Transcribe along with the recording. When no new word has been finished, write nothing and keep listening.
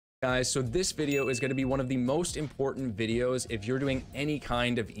Guys, so this video is going to be one of the most important videos if you're doing any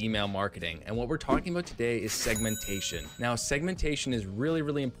kind of email marketing. And what we're talking about today is segmentation. Now, segmentation is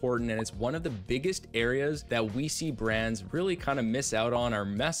really important, and it's one of the biggest areas that we see brands really kind of miss out on or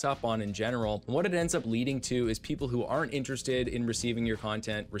mess up on in general. And what it ends up leading to is people who aren't interested in receiving your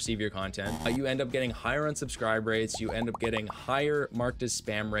content, receive your content. You end up getting higher unsubscribe rates, you end up getting higher marked as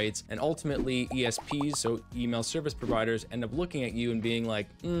spam rates, and ultimately ESPs, so email service providers, end up looking at you and being like,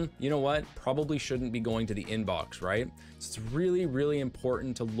 you know what, probably shouldn't be going to the inbox, right? So it's really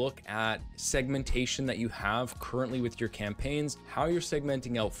important to look at segmentation that you have currently with your campaigns, how you're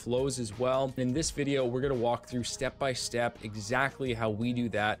segmenting out flows as well. In this video, we're going to walk through step by step exactly how we do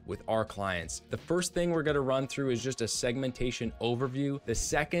that with our clients. The first thing we're going to run through is just a segmentation overview. The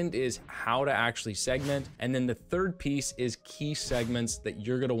second is how to actually segment. And then the third piece is key segments that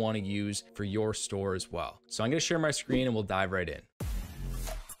you're going to want to use for your store as well. So I'm going to share my screen and we'll dive right in.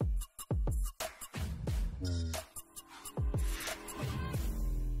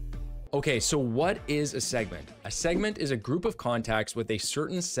 Okay, so what is a segment? A segment is a group of contacts with a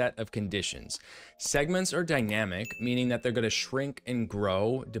certain set of conditions. Segments are dynamic, meaning that they're going to shrink and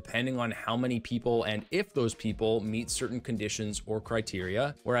grow depending on how many people and if those people meet certain conditions or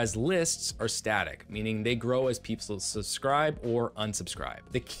criteria, whereas lists are static, meaning they grow as people subscribe or unsubscribe.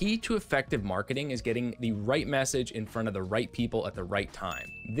 The key to effective marketing is getting the right message in front of the right people at the right time.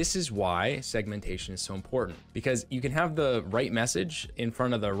 This is why segmentation is so important, because you can have the right message in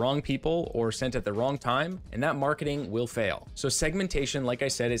front of the wrong people or sent at the wrong time, and that marketing will fail. So segmentation, like I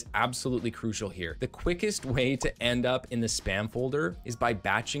said, is absolutely crucial here. The quickest way to end up in the spam folder is by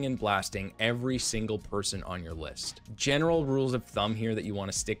batching and blasting every single person on your list. General rules of thumb here that you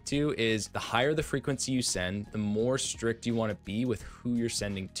want to stick to is the higher the frequency you send, the more strict you want to be with who you're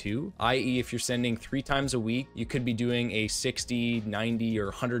sending to, i.e. if you're sending 3 times a week, you could be doing a 60, 90, or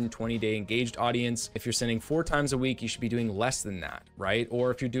 120 day engaged audience. If you're sending 4 times a week, you should be doing less than that, right? Or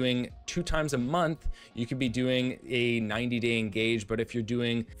if you're doing 2 times a month, you could be doing a 90-day engage, but if you're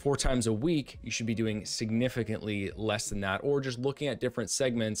doing 4 times a week, you should be doing significantly less than that, or just looking at different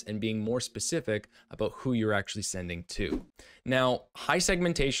segments and being more specific about who you're actually sending to. Now, high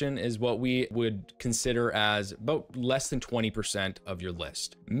segmentation is what we would consider as about less than 20% of your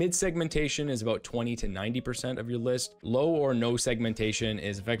list. Mid segmentation is about 20 to 90% of your list. Low or no segmentation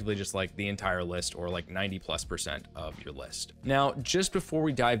is effectively just like the entire list, or like 90+% of your list. Now, just before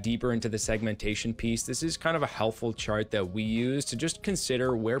we dive deeper into the segmentation piece, this is kind of a helpful chart that we use to just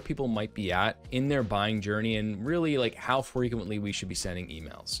consider where people might be at in their buying journey and really like how frequently we should be sending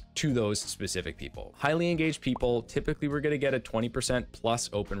emails to those specific people. Highly engaged people, typically we're going to get a 20% plus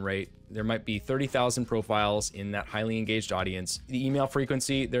open rate. There might be 30,000 profiles in that highly engaged audience. The email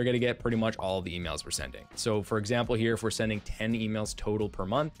frequency, they're going to get pretty much all of the emails we're sending. So for example, here, if we're sending 10 emails total per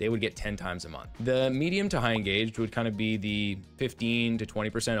month, they would get 10 times a month. The medium to high engaged would kind of be the 15 to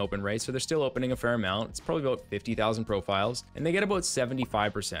 20% open rate. So they're still opening a fair amount. It's probably about 50,000 profiles, and they get about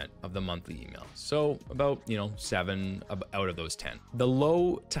 75% of the monthly emails. So about, 7 out of those 10. The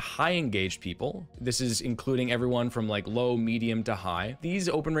low to high engaged people, this is including everyone from like low, medium to high. These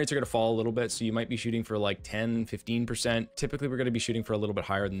open rates are going to fall a little bit. So you might be shooting for like 10, 15%. Typically we're going to be shooting for a little bit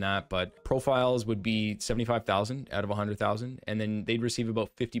higher than that, but profiles would be 75,000 out of 100,000. And then they'd receive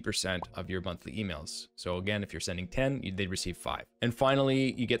about 50% of your monthly emails. So again, if you're sending 10, they'd receive 5. And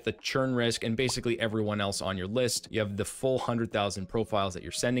finally, you get the churn risk and basically everyone else on your list. You have the full 100,000 profiles that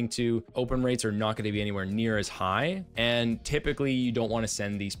you're sending to. Open rates are not going to be anywhere near as high. And typically you don't want to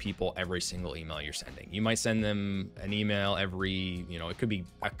send these people every single email you're sending. You might send them an email every, it could be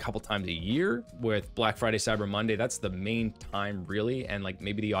a couple times a year. With Black Friday, Cyber Monday, that's the main time really. And like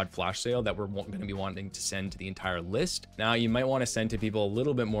maybe the odd flash sale that we're going to be wanting to send to the entire list. Now you might want to send to people a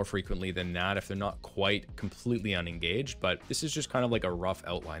little bit more frequently than that if they're not quite completely unengaged, but this is just kind of like a rough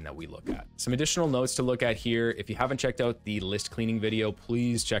outline that we look at. Some additional notes to look at here. If you haven't checked out the list cleaning video,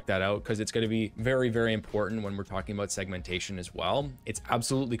 please check that out because it's going to be very important when we're talking about segmentation as well. It's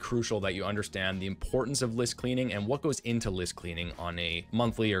absolutely crucial that you understand the importance of list cleaning and what goes into list cleaning on a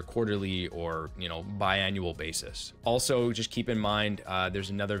monthly or quarterly or biannual basis. Also, just keep in mind there's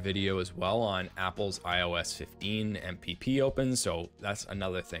another video as well on Apple's iOS 15 MPP opens, so that's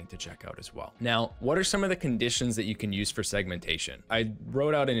another thing to check out as well. Now, what are some of the conditions that you can use for segmentation? I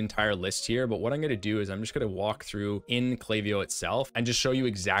wrote out an entire list here, but what I'm going to do is I'm just going to walk through in Klaviyo itself and just show you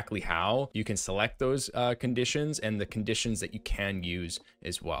exactly how you can select those conditions and the conditions that you can use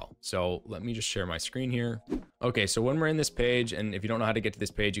as well. So let me just share my screen here. Okay, so when we're in this page, and if you don't know how to get to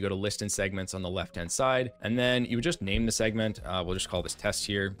this page, you go to list and segments on the left-hand side, and then you would just name the segment. We'll just call this test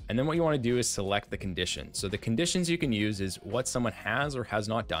here. And then what you want to do is select the condition. So the conditions you can use is what someone has or has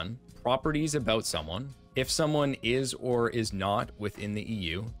not done, properties about someone, if someone is or is not within the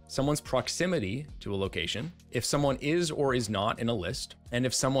EU, someone's proximity to a location, if someone is or is not in a list, and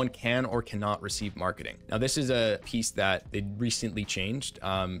if someone can or cannot receive marketing. Now, this is a piece that they recently changed.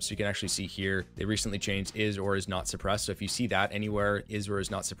 So you can actually see here, they recently changed is or is not suppressed. So if you see that anywhere, is or is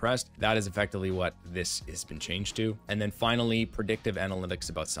not suppressed, that is effectively what this has been changed to. And then finally, predictive analytics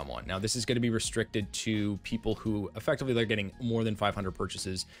about someone. Now, this is going to be restricted to people who effectively they're getting more than 500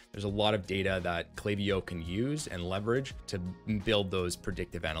 purchases. There's a lot of data that Klaviyo can use and leverage to build those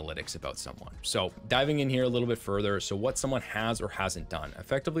predictive analytics about someone. So diving in here a little bit further. So what someone has or hasn't done.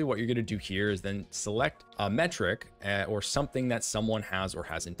 Effectively, what you're going to do here is then select a metric or something that someone has or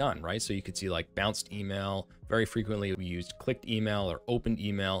hasn't done, right? So you could see like bounced email. Very frequently we used clicked email or opened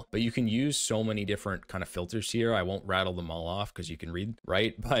email, but you can use so many different kind of filters here. I won't rattle them all off because you can read,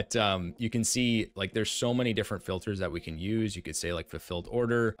 right? But you can see like there's so many different filters that we can use. You could say like fulfilled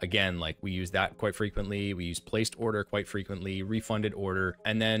order. Again, like we use that quite frequently. We use placed order quite frequently, refunded order.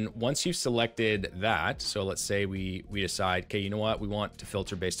 And then once you've selected that, so let's say we decide, okay, you know what? We want to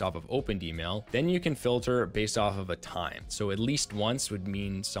filter based off of opened email. Then you can filter based off of a time. So at least once would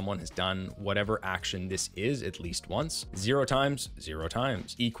mean someone has done whatever action this is at least once. 0 times, 0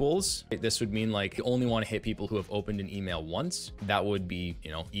 times. Equals, this would mean like you only want to hit people who have opened an email once. That would be,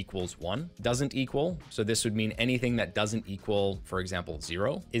 you know, equals 1. Doesn't equal. So this would mean anything that doesn't equal, for example,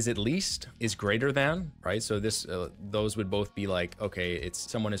 0. Is at least, is greater than, right? So this, those would both be like, okay,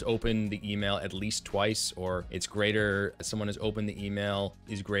 it's someone has opened the email at least twice, or it's greater, someone has opened the email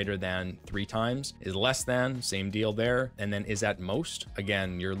is greater than 3 times, is less than, same deal there. And then is at most,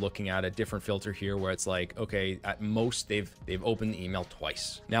 again, you're looking at a different filter here where it's like, okay, at most they've opened the email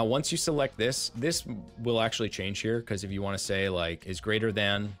twice. Now, once you select this will actually change here, because if you want to say like is greater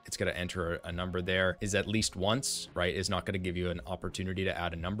than, it's going to enter a number there. Is at least once, right, is not going to give you an opportunity to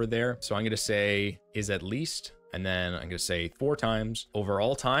add a number there. So I'm going to say is at least, and then I'm going to say 4 times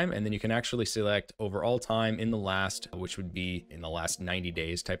overall time. And then you can actually select overall time in the last, which would be in the last 90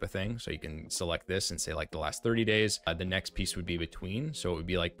 days type of thing. So you can select this and say like the last 30 days. The next piece would be between. So it would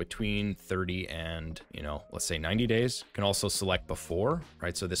be like between 30 and, you know, let's say 90 days. You can also select before,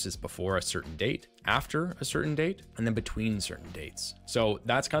 right? So this is before a certain date, after a certain date, and then between certain dates. So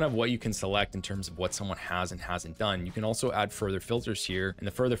that's kind of what you can select in terms of what someone has and hasn't done. You can also add further filters here, and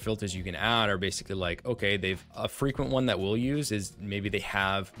the further filters you can add are basically like, okay, a frequent one that we'll use is maybe they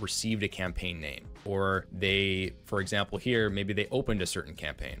have received a campaign name, or they, for example here, maybe they opened a certain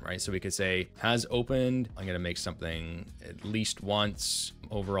campaign, right? So we could say has opened, I'm going to make something at least once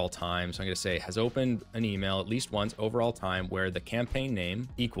overall time. So I'm going to say has opened an email at least once overall time where the campaign name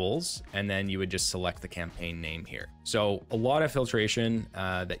equals, and then you would just select the campaign name here. So a lot of filtration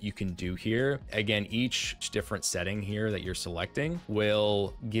that you can do here. Again, each different setting here that you're selecting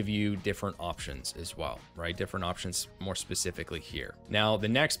will give you different options as well, right? Different options more specifically here. Now, the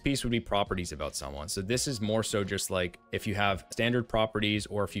next piece would be properties about someone. So this is more so just like if you have standard properties,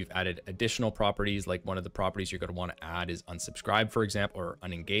 or if you've added additional properties, like one of the properties you're going to want to add is unsubscribe, for example, or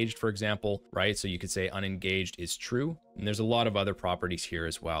unengaged, for example, right? So you could say unengaged is true. And there's a lot of other properties here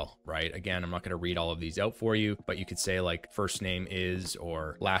as well, right? Again, I'm not going to read all of these out for you, but you could say like first name is,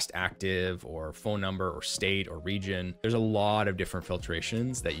 or last active, or phone number, or state, or region. There's a lot of different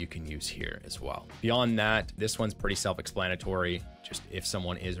filtrations that you can use here as well. Beyond that, this one's pretty self-explanatory. Just if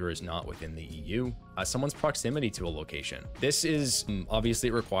someone is or is not within the EU, someone's proximity to a location. This is obviously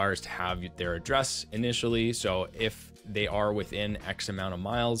it requires to have their address initially. So if they are within X amount of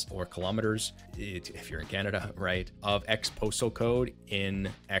miles or kilometers, if you're in Canada, right, of X postal code in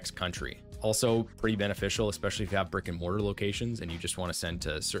X country. Also pretty beneficial, especially if you have brick and mortar locations and you just want to send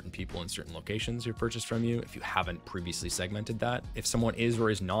to certain people in certain locations who purchased from you, if you haven't previously segmented that. If someone is or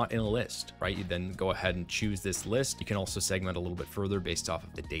is not in a list, right, you then go ahead and choose this list. You can also segment a little bit further based off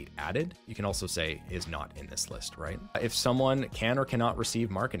of the date added. You can also say is not in this list, right? If someone can or cannot receive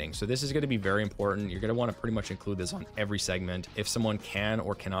marketing. So this is going to be very important. You're going to want to pretty much include this on every segment. If someone can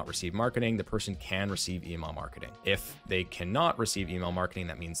or cannot receive marketing, the person can receive email marketing. If they cannot receive email marketing,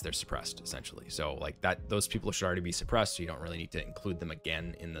 that means they're suppressed. essentially. So like that, those people should already be suppressed. So you don't really need to include them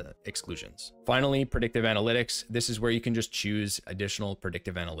again in the exclusions. Finally, predictive analytics. This is where you can just choose additional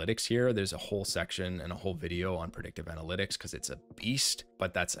predictive analytics here. There's a whole section and a whole video on predictive analytics because it's a beast,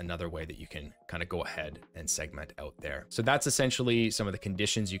 but that's another way that you can kind of go ahead and segment out there. So that's essentially some of the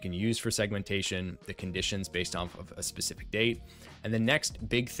conditions you can use for segmentation, the conditions based off of a specific date. And the next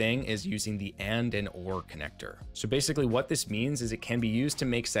big thing is using the and or connector. So basically what this means is it can be used to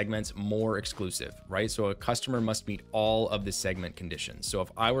make segments more exclusive, right? So a customer must meet all of the segment conditions. So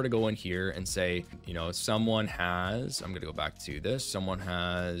if I were to go in here and say, you know, someone has, I'm going to go back to this, someone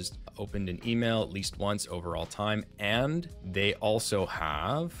has opened an email at least once overall time, and they also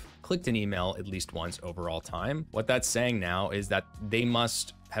have clicked an email at least once overall time. What that's saying now is that they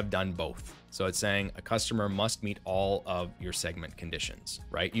must have done both. So it's saying a customer must meet all of your segment conditions,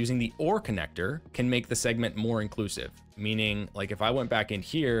 right? Using the or connector can make the segment more inclusive, meaning like if I went back in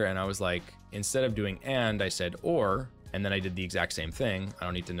here and I was like, instead of doing and, I said or, and then I did the exact same thing. I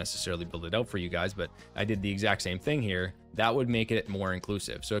don't need to necessarily build it out for you guys, but I did the exact same thing here. That would make it more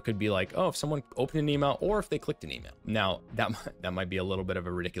inclusive. So it could be like, oh, if someone opened an email or if they clicked an email. Now that might be a little bit of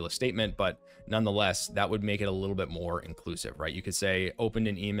a ridiculous statement, but nonetheless, that would make it a little bit more inclusive, right? You could say opened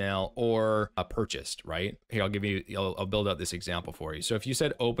an email or purchased, right? Here, I'll build out this example for you. So if you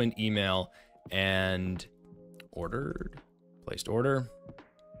said opened email and placed order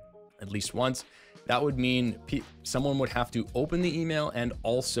at least once, that would mean someone would have to open the email and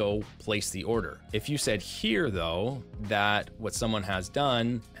also place the order. If you said here though, that what someone has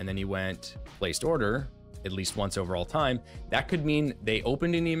done, and then you went placed order at least once overall time, that could mean they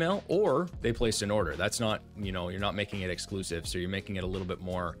opened an email or they placed an order. That's not, you know, you're not making it exclusive. So you're making it a little bit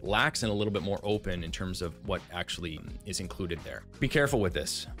more lax and a little bit more open in terms of what actually is included there. Be careful with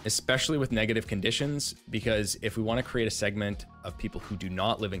this, especially with negative conditions, because if we want to create a segment of people who do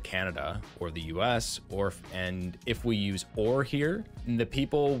not live in Canada or the US, and if we use or here, the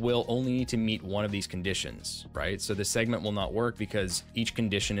people will only need to meet one of these conditions, right? So the segment will not work because each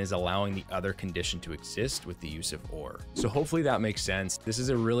condition is allowing the other condition to exist with the use of or. So hopefully that makes sense. This is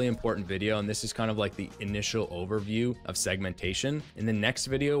a really important video, and this is kind of like the initial overview of segmentation. In the next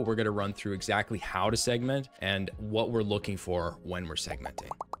video, we're going to run through exactly how to segment and what we're looking for when we're segmenting.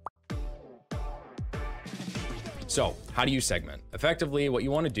 So how do you segment? Effectively, what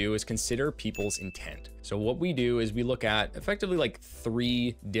you want to do is consider people's intent. So what we do is we look at effectively like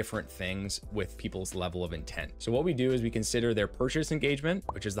 3 different things with people's level of intent. So what we do is we consider their purchase engagement,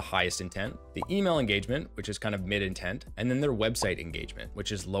 which is the highest intent, the email engagement, which is kind of mid intent, and then their website engagement,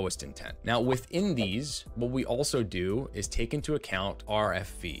 which is lowest intent. Now within these, what we also do is take into account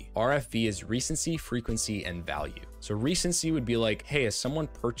RFV. RFV is recency, frequency, and value. So recency would be like, hey, has someone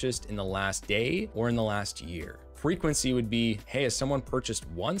purchased in the last day or in the last year? Frequency would be, hey, has someone purchased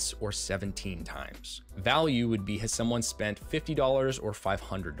once or 17 times? Value would be, has someone spent $50 or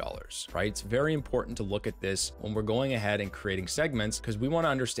 $500, right? It's very important to look at this when we're going ahead and creating segments, because we want to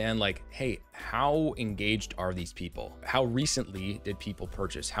understand like, hey, how engaged are these people? How recently did people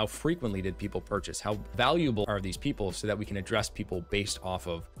purchase? How frequently did people purchase? How valuable are these people, so that we can address people based off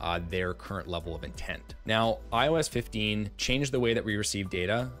of their current level of intent. Now, iOS 15 changed the way that we receive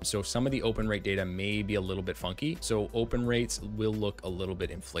data. So some of the open rate data may be a little bit funky. So open rates will look a little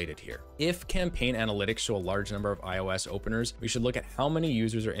bit inflated here. If campaign analytics show a large number of iOS openers, we should look at how many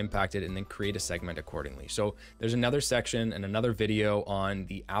users are impacted and then create a segment accordingly. So there's another section and another video on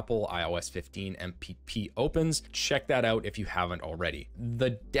the Apple iOS 15 MPP opens. Check that out if you haven't already.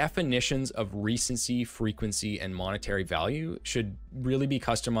 The definitions of recency, frequency, and monetary value should really be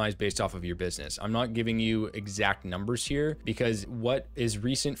customized based off of your business. I'm not giving you exact numbers here, because what is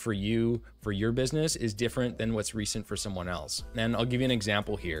recent for you, for your business, is different than what's recent for someone else. And I'll give you an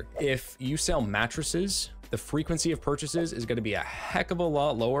example here. If you sell mattresses, the frequency of purchases is going to be a heck of a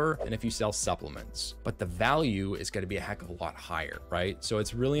lot lower than if you sell supplements, but the value is going to be a heck of a lot higher, right? So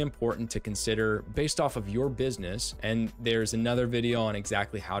it's really important to consider based off of your business. And there's another video on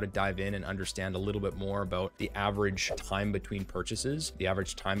exactly how to dive in and understand a little bit more about the average time between purchases, the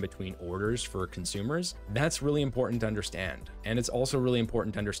average time between orders for consumers. That's really important to understand. And it's also really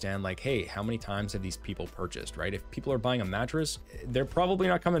important to understand like, hey, how many times have these people purchased, right? If people are buying a mattress, they're probably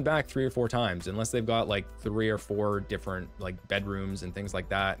not coming back 3 or 4 times unless they've got like 3 or 4 different like bedrooms and things like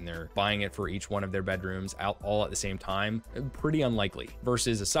that, and they're buying it for each one of their bedrooms all at the same time. Pretty unlikely.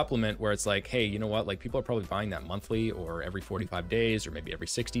 Versus a supplement where it's like, hey, you know what, like people are probably buying that monthly or every 45 days or maybe every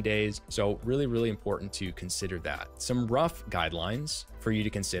 60 days. So really, really important to consider that. Some rough guidelines for you to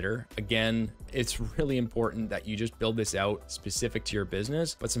consider. Again, it's really important that you just build this out specific to your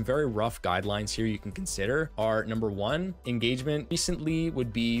business, but some very rough guidelines here you can consider are: number one, engagement recently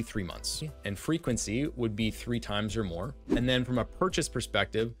would be 3 months and frequency would be 3 times or more. And then from a purchase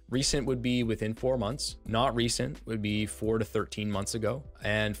perspective, recent would be within 4 months, not recent would be 4 to 13 months ago,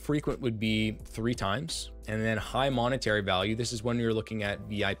 and frequent would be 3 times. And then high monetary value, this is when you're looking at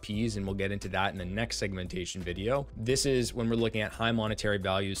VIPs, and we'll get into that in the next segmentation video. This is when we're looking at high monetary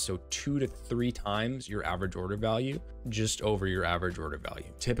values, so 2 to 3 times your average order value, just over your average order value.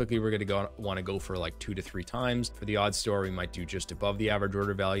 Typically, we're going to want to go for like 2 to 3 times. For the odd store, we might do just above the average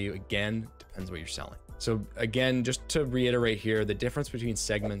order value. Again, depends what you're selling. So again, just to reiterate here, the difference between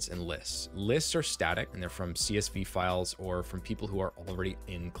segments and lists. Lists are static and they're from CSV files or from people who are already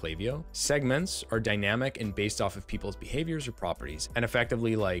in Klaviyo. Segments are dynamic and based off of people's behaviors or properties. And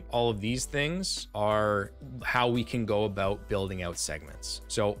effectively, like, all of these things are how we can go about building out segments.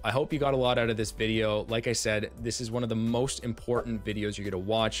 So I hope you got a lot out of this video. Like I said, this is one of the most important videos you're going to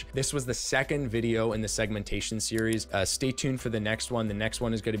watch. This was the second video in the segmentation series. Stay tuned for the next one. The next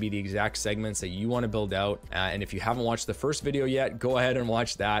one is going to be the exact segments that you want to build out. And if you haven't watched the first video yet, go ahead and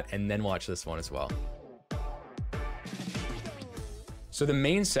watch that and then watch this one as well. So the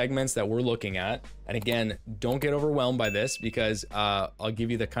main segments that we're looking at, and again, don't get overwhelmed by this because I'll give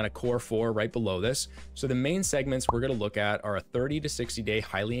you the kind of core 4 right below this. So the main segments we're going to look at are a 30 to 60 day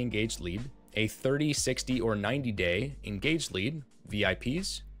highly engaged lead, a 30, 60, or 90 day engaged lead,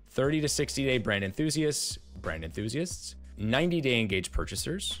 VIPs, 30 to 60 day brand enthusiasts, 90 day engaged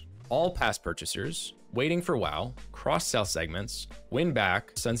purchasers, all past purchasers, waiting for wow, cross-sell segments, win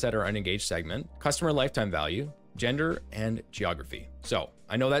back, sunset or unengaged segment, customer lifetime value, gender, and geography. So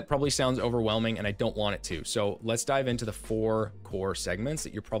I know that probably sounds overwhelming and I don't want it to. So let's dive into the 4 core segments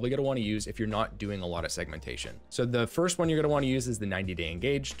that you're probably going to want to use if you're not doing a lot of segmentation. So the first one you're going to want to use is the 90-day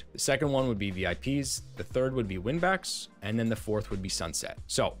engaged. The second one would be VIPs. The third would be winbacks. And then the fourth would be sunset.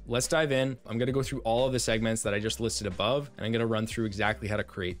 So let's dive in. I'm going to go through all of the segments that I just listed above, and I'm going to run through exactly how to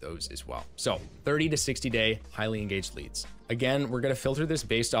create those as well. So 30 to 60 day highly engaged leads. Again, we're going to filter this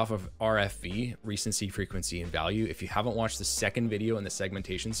based off of RFV, recency, frequency, and value. If you haven't watched the second video in the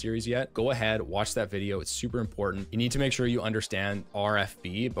segmentation series yet, go ahead, watch that video. It's super important. You need to make sure you understand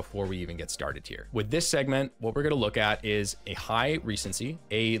RFV before we even get started here. With this segment, what we're going to look at is a high recency,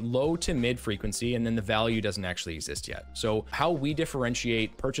 a low to mid frequency, and then the value doesn't actually exist yet. So how we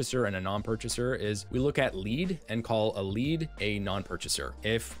differentiate purchaser and a non-purchaser is we look at lead and call a lead a non-purchaser.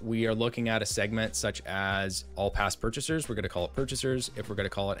 If we are looking at a segment such as all past purchasers, we're going to call it purchasers. If we're going to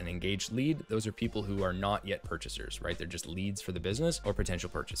call it an engaged lead, those are people who are not yet purchasers, right? They're just leads for the business or potential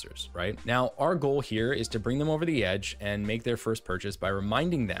purchasers, right? Now, our goal here is to bring them over the edge and make their first purchase by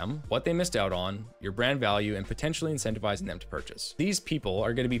reminding them what they missed out on, your brand value, and potentially incentivizing them to purchase. These people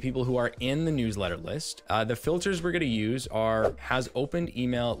are going to be people who are in the newsletter list. The filters we're going to use are has opened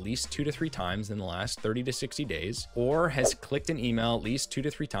email at least 2 to 3 times in the last 30 to 60 days, or has clicked an email at least 2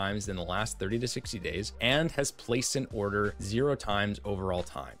 to 3 times in the last 30 to 60 days, and has placed an order 0 times overall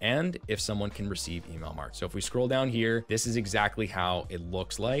time, and if someone can receive email marks. So if we scroll down here, this is exactly how it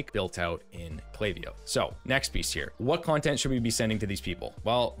looks like built out in Klaviyo. So next piece here, what content should we be sending to these people?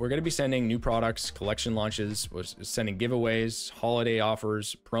 Well, we're going to be sending new products, collection launches, we're sending giveaways, holiday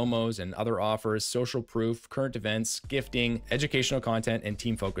offers, promos and other offers, social proof, current events, gifting, educational content, and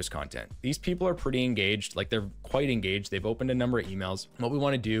team focused content. These people are pretty engaged, like they're quite engaged. They've opened a number of emails. What we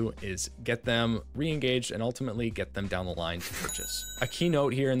want to do is get them re-engaged and ultimately get them down the line to purchase. A key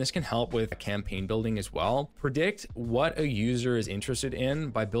note here, and this can help with campaign building as well, predict what a user is interested in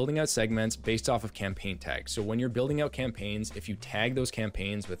by building out segments based off of campaign tags. So when you're building out campaigns, if you tag those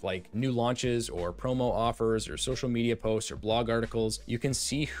campaigns with like new launches or promo offers or social media posts or blog articles, you can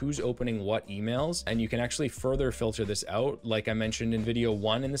see who's opening what emails, and you can actually further filter this out. Like I mentioned in video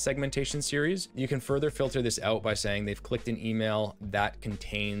 1 in the segmentation series, you can further filter this out by saying they've clicked an email that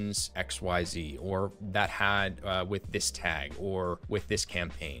contains XYZ, or that had with this tag or with this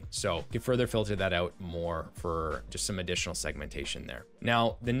campaign. So you can further filter that out more for just some additional segmentation there.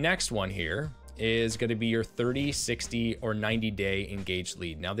 Now, the next one here is going to be your 30, 60, or 90-day engaged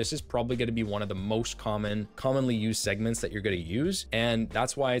lead. Now, this is probably going to be one of the most commonly used segments that you're going to use, and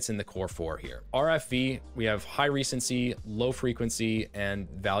that's why it's in the core 4 here. RFV, we have high recency, low frequency, and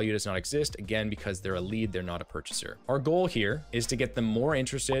value does not exist, again, because they're a lead, they're not a purchaser. Our goal here is to get them more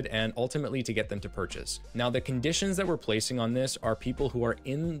interested and ultimately to get them to purchase. Now, the conditions that we're placing on this are people who are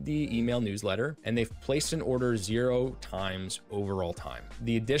in the email newsletter and they've placed an order 0 times overall time.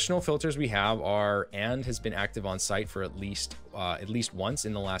 The additional filters we have above are and has been active on site for at least once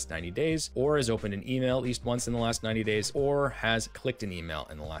in the last 90 days, or has opened an email at least once in the last 90 days, or has clicked an email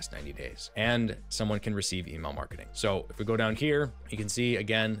in the last 90 days. And someone can receive email marketing. So if we go down here, you can see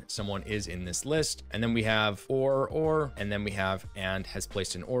again, someone is in this list. And then we have or, and then we have and has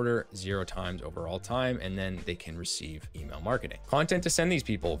placed an order 0 times overall time, and then they can receive email marketing. Content to send these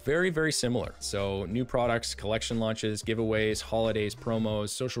people, very, very similar. So new products, collection launches, giveaways, holidays, promos,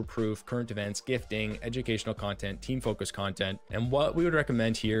 social proof, current events, gifting, educational content, team focused content. And what we would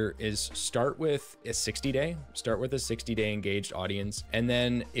recommend here is start with a 60-day engaged audience. And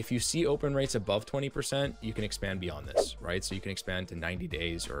then if you see open rates above 20%, you can expand beyond this, right? So you can expand to 90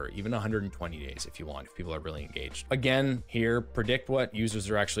 days or even 120 days if you want, if people are really engaged. Again, here, predict what users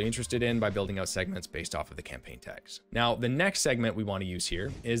are actually interested in by building out segments based off of the campaign tags. Now, the next segment we want to use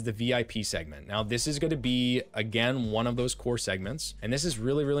here is the VIP segment. Now, this is going to be, again, one of those core segments. And this is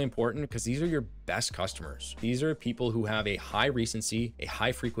really, really important because these are your best customers. These are people who have a high recency, a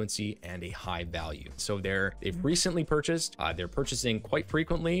high frequency, and a high value. So they've recently purchased, they're purchasing quite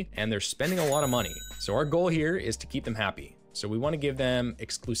frequently, and they're spending a lot of money. So our goal here is to keep them happy. So we want to give them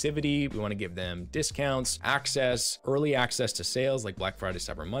exclusivity. We want to give them discounts, access, early access to sales like Black Friday,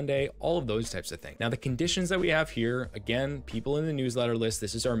 Cyber Monday, all of those types of things. Now, the conditions that we have here, again, people in the newsletter list,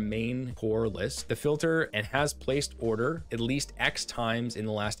 this is our main core list. The filter and has placed order at least X times in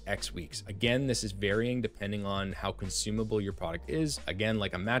the last X weeks. Again, this is varying depending on how consumable your product is. Again,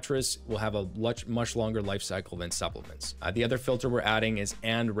 like a mattress will have a much longer life cycle than supplements. The other filter we're adding is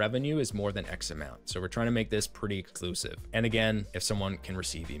and revenue is more than X amount. So we're trying to make this pretty exclusive. And again, if someone can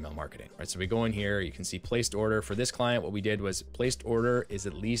receive email marketing, right? So we go in here, you can see placed order. For this client, what we did was placed order is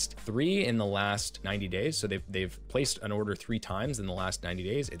at least 3 in the last 90 days. So they've placed an order 3 times in the last 90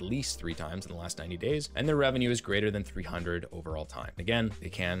 days, at least 3 times in the last 90 days. And their revenue is greater than 300 overall time. Again, they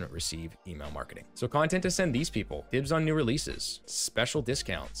can receive email marketing. So content to send these people, dibs on new releases, special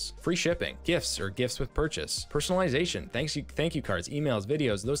discounts, free shipping, gifts or gifts with purchase, personalization, thank you cards, emails,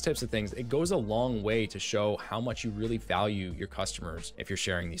 videos, those types of things. It goes a long way to show how much you really value your customers if you're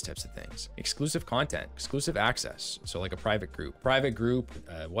sharing these types of things. Exclusive content, exclusive access. So like a private group,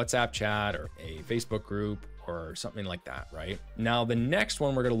 WhatsApp chat, or a Facebook group, or something like that, right? Now, the next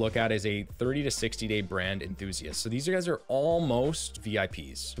one we're going to look at is a 30 to 60 day brand enthusiast. So these guys are almost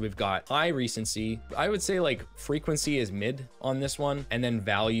VIPs. So we've got high recency. I would say like frequency is mid on this one, and then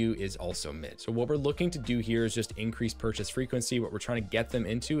value is also mid. So what we're looking to do here is just increase purchase frequency. What we're trying to get them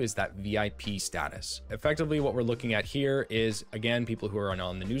into is that VIP status. Effectively, what we're looking at here is, again, people who are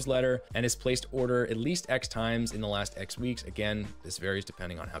on the newsletter and has placed order at least X times in the last X weeks. Again, this varies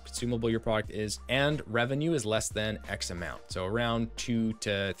depending on how consumable your product is, and revenue is less than X amount. So around 2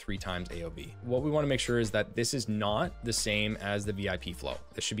 to 3 times AOV. What we want to make sure is that this is not the same as the VIP flow.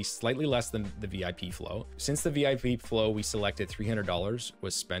 This should be slightly less than the VIP flow. Since the VIP flow, we selected $300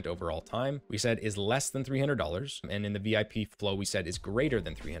 was spent overall time. We said is less than $300. And in the VIP flow, we said is greater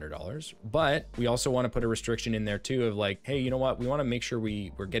than $300. But we also want to put a restriction in there too of like, hey, you know what? We want to make sure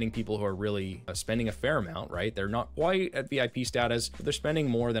we're getting people who are really spending a fair amount, right? They're not quite at VIP status, but they're spending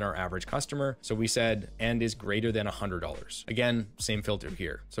more than our average customer. So we said, and is greater than $100. Again, same filter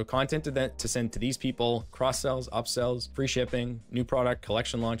here. So content to send to these people, cross sells, upsells, free shipping, new product,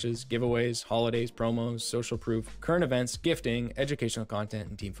 collection launches, giveaways, holidays, promos, social proof, current events, gifting, educational content,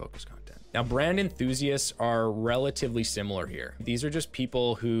 and team focused content. Now, brand enthusiasts are relatively similar here. These are just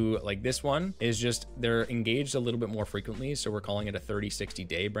people who, like this one, is just, they're engaged a little bit more frequently. So we're calling it a 30-60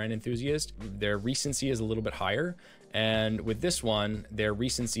 day brand enthusiast. Their recency is a little bit higher. And with this one, their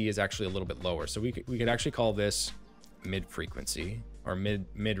recency is actually a little bit lower. So we could actually call this mid frequency or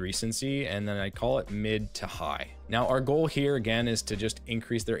mid recency, and then I call it mid to high. Now, our goal here again is to just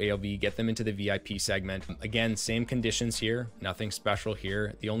increase their AOV, get them into the VIP segment. Again, same conditions here, nothing special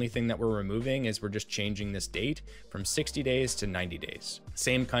here. The only thing that we're removing is we're just changing this date from 60 days to 90 days.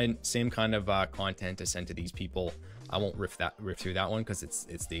 Same kind of content to send to these people. I won't riff through that one because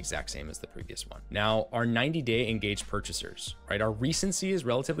it's the exact same as the previous one. Now, our 90-day engaged purchasers, right? Our recency is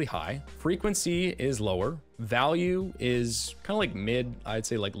relatively high. Frequency is lower. Value is kind of like mid, I'd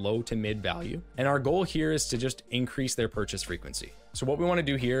say like low to mid value. And our goal here is to just increase their purchase frequency. So what we want to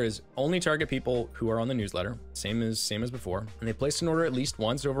do here is only target people who are on the newsletter, same as before, and they placed an order at least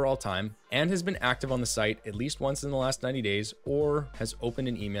once overall time and has been active on the site at least once in the last 90 days, or has opened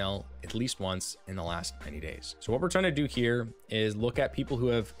an email at least once in the last 90 days. So what we're trying to do here is look at people who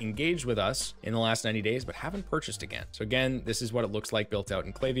have engaged with us in the last 90 days, but haven't purchased again. So again, this is what it looks like built out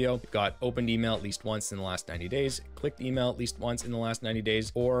in Klaviyo. You've got opened email at least once in the last 90 days, clicked email at least once in the last 90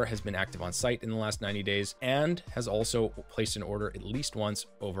 days, or has been active on site in the last 90 days, and has also placed an order at least once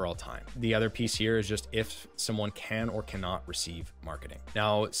overall time. The other piece here is just if someone can or cannot receive marketing.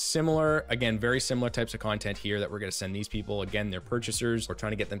 Now, similar, again, very similar types of content here that we're going to send these people. Again, they're purchasers. We're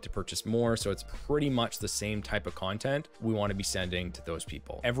trying to get them to purchase more. So it's pretty much the same type of content we want to be sending to those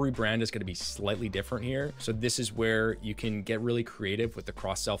people. Every brand is going to be slightly different here. So this is where you can get really creative with the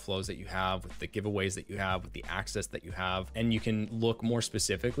cross-sell flows that you have, with the giveaways that you have, with the access that you have. And you can look more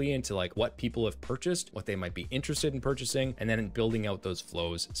specifically into like what people have purchased, what they might be interested in purchasing, and then building out those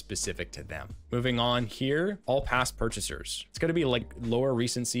flows specific to them. Moving on here, all past purchasers. It's going to be like lower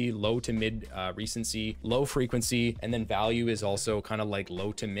recency, low to mid recency, low frequency, and then value is also kind of like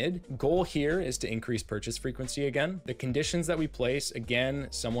low to mid. Goal here is to increase purchase frequency again. The conditions that we place, again,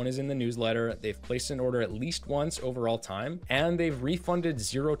 someone is in the newsletter, they've placed an order at least once overall time, and they've refunded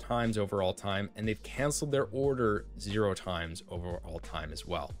 0 times overall time, and they've canceled their order 0 times overall time as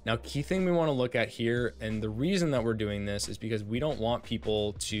well. Now, key thing we want to look at here, and the reason that we're doing this is because we don't want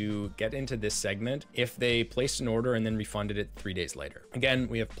people to get into this segment if they placed an order and then refunded it 3 days later. Again,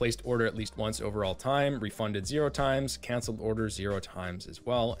 we have placed order at least once overall time, refunded 0 times, canceled order 0 times as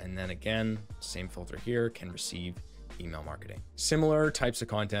well. And then again, same filter here, can receive email marketing. Similar types of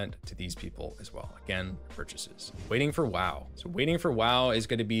content to these people as well. Again, purchases. Waiting for wow. So waiting for wow is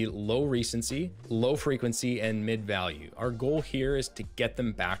going to be low recency, low frequency, and mid value. Our goal here is to get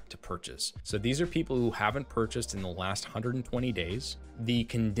them back to purchase. So these are people who haven't purchased in the last 120 days. The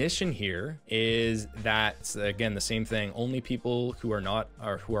condition here is that, again, the same thing, only people who are not,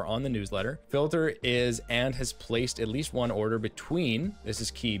 or who are on the newsletter. Filter is and has placed at least one order between, this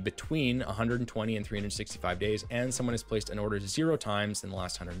is key, between 120 and 365 days, and someone has placed an order 0 times in the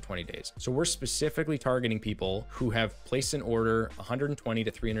last 120 days. So we're specifically targeting people who have placed an order 120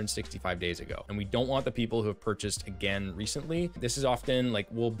 to 365 days ago. And we don't want the people who have purchased again recently. This is often like,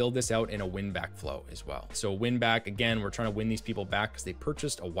 we'll build this out in a win back flow as well. So win back, again, we're trying to win these people back because they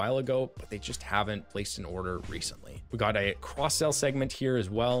purchased a while ago, but they just haven't placed an order recently. We got a cross-sell segment here as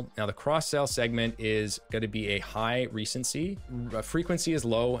well. Now the cross-sell segment is going to be a high recency, frequency is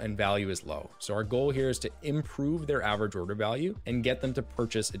low, and value is low. So our goal here is to improve their average order value and get them to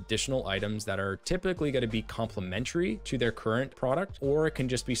purchase additional items that are typically going to be complementary to their current product, or it can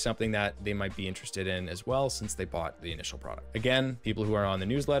just be something that they might be interested in as well since they bought the initial product. Again, people who are on the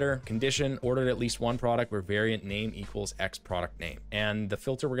newsletter, condition, ordered at least one product where variant name equals X product name. And the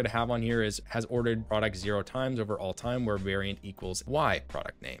filter we're going to have on here is has ordered product 0 times over all time where variant equals Y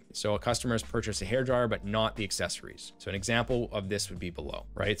product name. So a customer has purchased a hairdryer, but not the accessories. So an example of this would be below,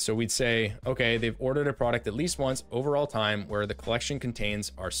 right? So we'd say, okay, they've ordered a product at least once overall time where the collection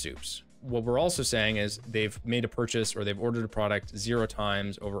contains our soups. What we're also saying is they've made a purchase or they've ordered a product 0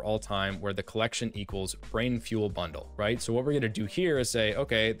 times over all time where the collection equals brain fuel bundle, right? So what we're going to do here is say,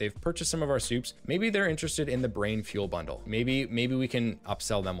 okay, they've purchased some of our soups. Maybe they're interested in the brain fuel bundle. Maybe we can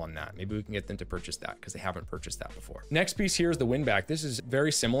upsell them on that. Maybe we can get them to purchase that because they haven't purchased that before. Next piece here is the win back. This is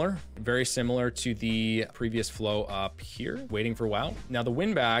very similar to the previous flow up here, waiting for wow. Now the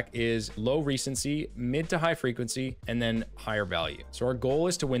win back is low recency, mid to high frequency, and then higher value. So our goal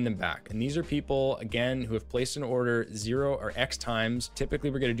is to win them back. And these are people, again, who have placed an order 0 or X times. Typically,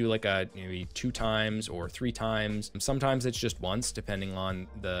 we're going to do like a maybe 2 times or 3 times. Sometimes it's just once, depending on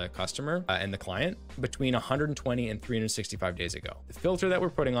the customer and the client, between 120 and 365 days ago. The filter that we're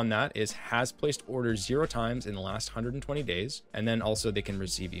putting on that is has placed orders 0 times in the last 120 days. And then also they can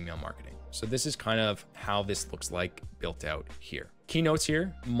receive email marketing. So this is kind of how this looks like built out here. Keynotes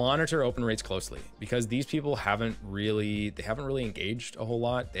here, monitor open rates closely because these people haven't really engaged a whole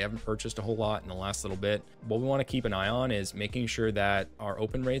lot. They haven't purchased a whole lot in the last little bit. What we want to keep an eye on is making sure that our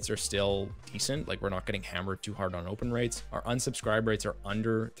open rates are still decent. Like we're not getting hammered too hard on open rates. Our unsubscribe rates are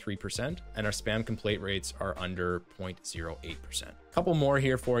under 3% and our spam complaint rates are under 0.08%. Couple more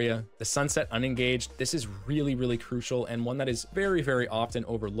here for you. The sunset unengaged. This is really, really crucial and one that is very, very often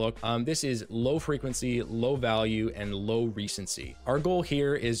overlooked. This is low frequency, low value, and low recency. Our goal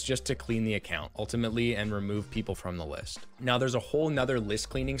here is just to clean the account ultimately and remove people from the list. Now there's a whole nother list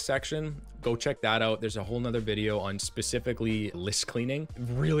cleaning section Go check that out. There's a whole nother video on specifically list cleaning.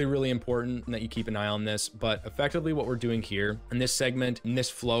 Really, really important that you keep an eye on this. But effectively what we're doing here in this segment, and this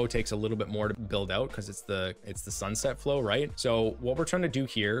flow takes a little bit more to build out because it's the sunset flow, right? So what we're trying to do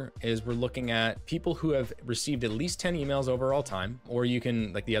here is we're looking at people who have received at least 10 emails over all time, or you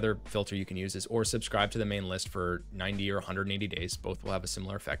can, like the other filter you can use is, or subscribe to the main list for 90 or 180 days. Both will have a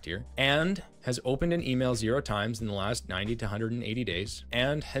similar effect here. And has opened an email 0 times in the last 90 to 180 days,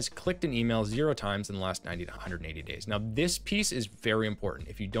 and has clicked an email 0 times in the last 90 to 180 days. Now, this piece is very important.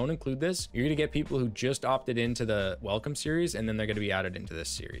 If you don't include this, you're gonna get people who just opted into the welcome series, and then they're gonna be added into this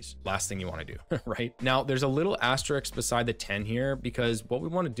series. Last thing you wanna do, right? Now, there's a little asterisk beside the 10 here, because what we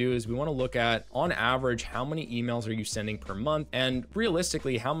wanna do is we wanna look at, on average, how many emails are you sending per month, and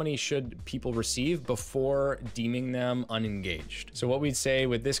realistically, how many should people receive before deeming them unengaged? So what we'd say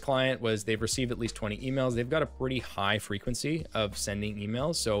with this client was they've received at least 20 emails. They've got a pretty high frequency of sending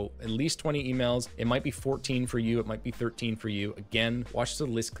emails. So at least 20 emails. It might be 14 for you. It might be 13 for you. Again, watch the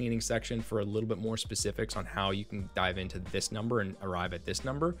list cleaning section for a little bit more specifics on how you can dive into this number and arrive at this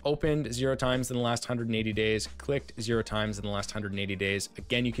number. Opened 0 times in the last 180 days, clicked 0 times in the last 180 days.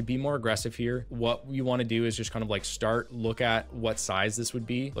 Again, you could be more aggressive here. What you want to do is just kind of like look at what size this would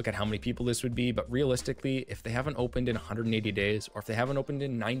be, look at how many people this would be. But realistically, if they haven't opened in 180 days, or if they haven't opened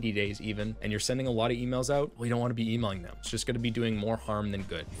in 90 days even, and you're sending a lot of emails out, well, you don't want to be emailing them. It's just going to be doing more harm than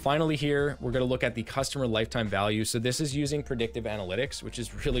good. Finally here, we're going to look at the customer lifetime value. So this is using predictive analytics, which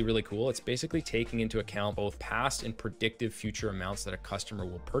is really, really cool. It's basically taking into account both past and predictive future amounts that a customer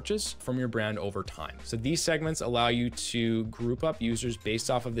will purchase from your brand over time. So these segments allow you to group up users based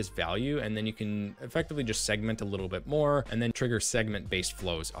off of this value, and then you can effectively just segment a little bit more and then trigger segment-based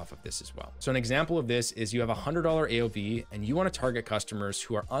flows off of this as well. So an example of this is you have a $100 AOV and you want to target customers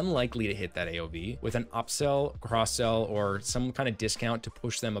who are unlikely to hit that AOV with an upsell, cross-sell, or some kind of discount to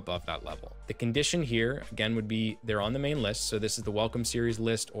push them above that level. The condition here, again, would be they're on the main list. So this is the welcome series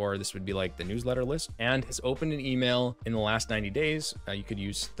list, or this would be like the newsletter list, and has opened an email in the last 90 days. You could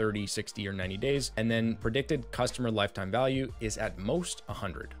use 30, 60, or 90 days. And then predicted customer lifetime value is at most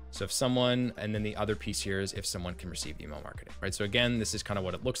 100. So if someone, and then the other piece here is if someone can receive email marketing, right? So again, this is kind of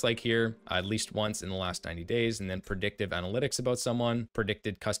what it looks like here, at least once in the last 90 days, and then predictive analytics about someone,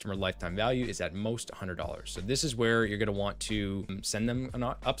 predicted customer lifetime value is at most $100. So this is where you're going to want to send them an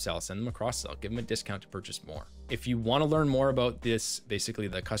upsell, send them a cross-sell, give them a discount to purchase more. If you want to learn more about this, basically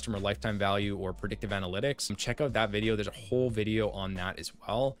the customer lifetime value or predictive analytics, check out that video. There's a whole video on that as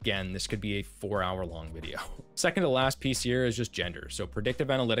well. Again, this could be a 4-hour-long video. Second to last piece here is just gender. So predictive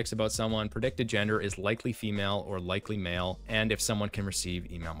analytics about someone, predicted gender is likely female or likely male, and if someone can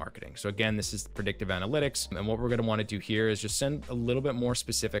receive email marketing. So again, this is predictive analytics. And what we're going to want to do here is just send a little bit more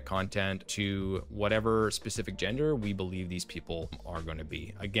specific content to whatever specific gender we believe these people are going to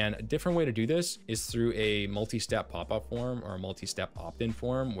be. Again, a different way to do this is through a multi-step pop-up form or a multi-step opt-in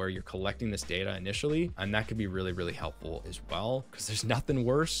form where you're collecting this data initially. And that could be really, really helpful as well, because there's nothing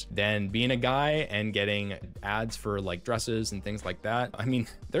worse than being a guy and getting ads for like dresses and things like that. I mean,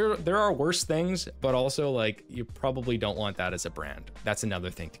 there are worse things, but also like you probably don't want that as a brand. That's another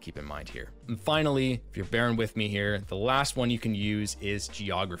thing to keep in mind here. And finally, if you're bearing with me here, the last one you can use is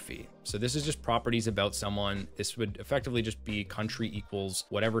geography. So this is just properties about someone. This would effectively just be country equals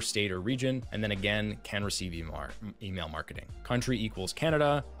whatever state or region. And then again, can receive email marketing. Country equals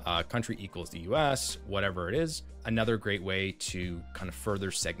Canada, country equals the US, whatever it is. Another great way to kind of further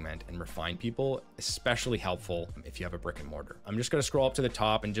segment and refine people, especially helpful if you have a brick and mortar. I'm just going to scroll up to the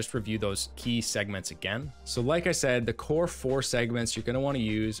top and just review those key segments again. So like I said, the core 4 segments you're going to want to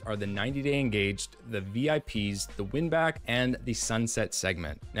use are the 90-day engaged, the VIPs, the win back, and the sunset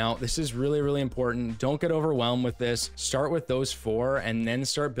segment. Now, this is really, really important. Don't get overwhelmed with this. Start with those 4 and then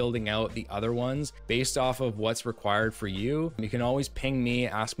start building out the other ones based off of what's required for you. You can always ping me,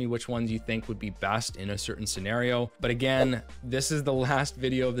 ask me which ones you think would be best in a certain scenario. But again, this is the last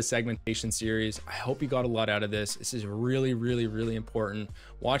video of the segmentation series. I hope you got a lot out of this. This is really, really, really important.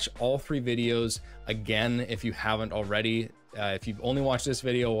 Watch all 3 videos again if you haven't already. If you've only watched this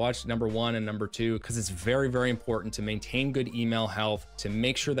video, watch number 1 and number 2, because it's very, very important to maintain good email health, to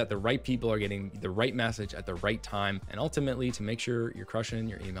make sure that the right people are getting the right message at the right time, and ultimately to make sure you're crushing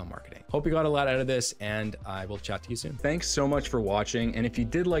your email marketing. Hope you got a lot out of this, and I will chat to you soon. Thanks so much for watching. And if you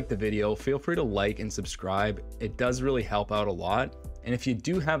did like the video, feel free to like and subscribe. It does really help out a lot. And if you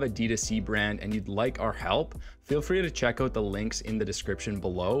do have a D2C brand and you'd like our help, feel free to check out the links in the description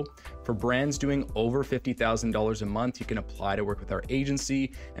below. For brands doing over $50,000 a month, you can apply to work with our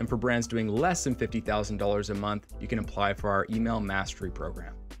agency. And for brands doing less than $50,000 a month, you can apply for our email mastery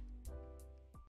program.